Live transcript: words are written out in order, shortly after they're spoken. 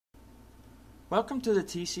Welcome to the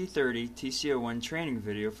TC-30 TC-01 training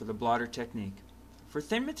video for the blotter technique. For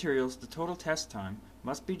thin materials, the total test time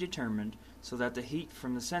must be determined so that the heat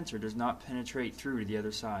from the sensor does not penetrate through to the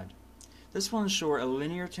other side. This will ensure a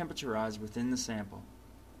linear temperature rise within the sample.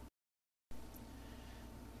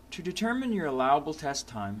 To determine your allowable test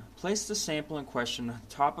time, place the sample in question on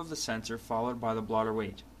the top of the sensor followed by the blotter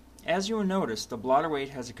weight. As you will notice, the blotter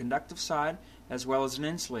weight has a conductive side as well as an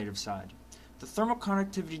insulative side. The thermal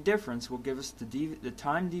conductivity difference will give us the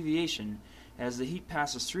time deviation as the heat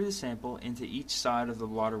passes through the sample into each side of the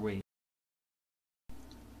blotter weight.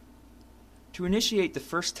 To initiate the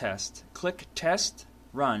first test, click Test,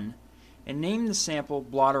 Run, and name the sample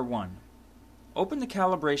Blotter 1. Open the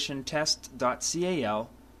calibration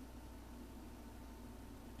test.cal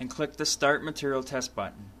and click the Start Material Test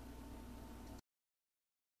button.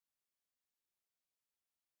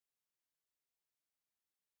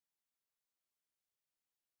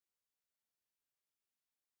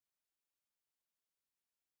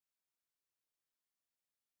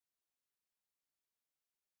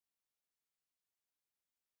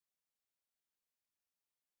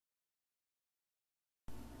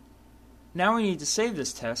 Now we need to save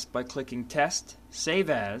this test by clicking Test, Save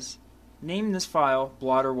As, name this file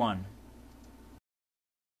Blotter 1.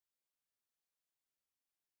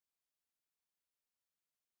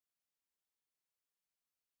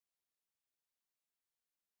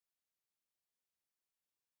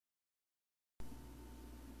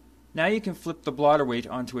 Now you can flip the blotter weight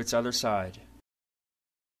onto its other side.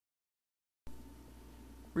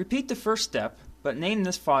 Repeat the first step, but name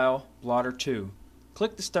this file Blotter 2.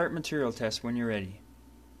 Click the Start Material Test when you're ready.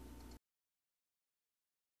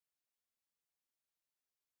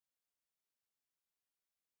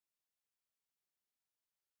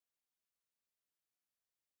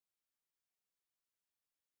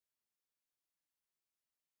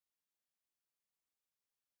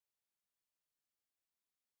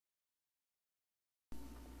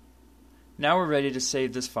 Now we're ready to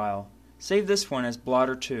save this file. Save this one as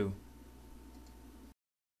Blotter 2.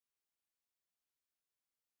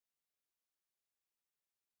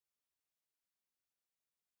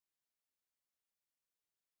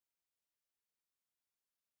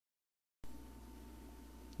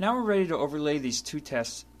 Now we're ready to overlay these two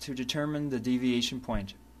tests to determine the deviation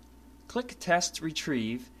point. Click Test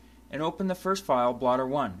Retrieve and open the first file Blotter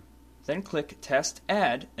 1. Then click Test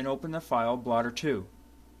Add and open the file Blotter 2.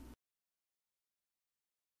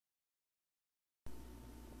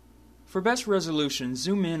 For best resolution,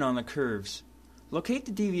 zoom in on the curves. Locate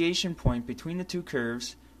the deviation point between the two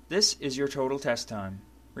curves. This is your total test time.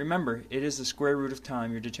 Remember, it is the square root of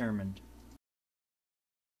time you're determined.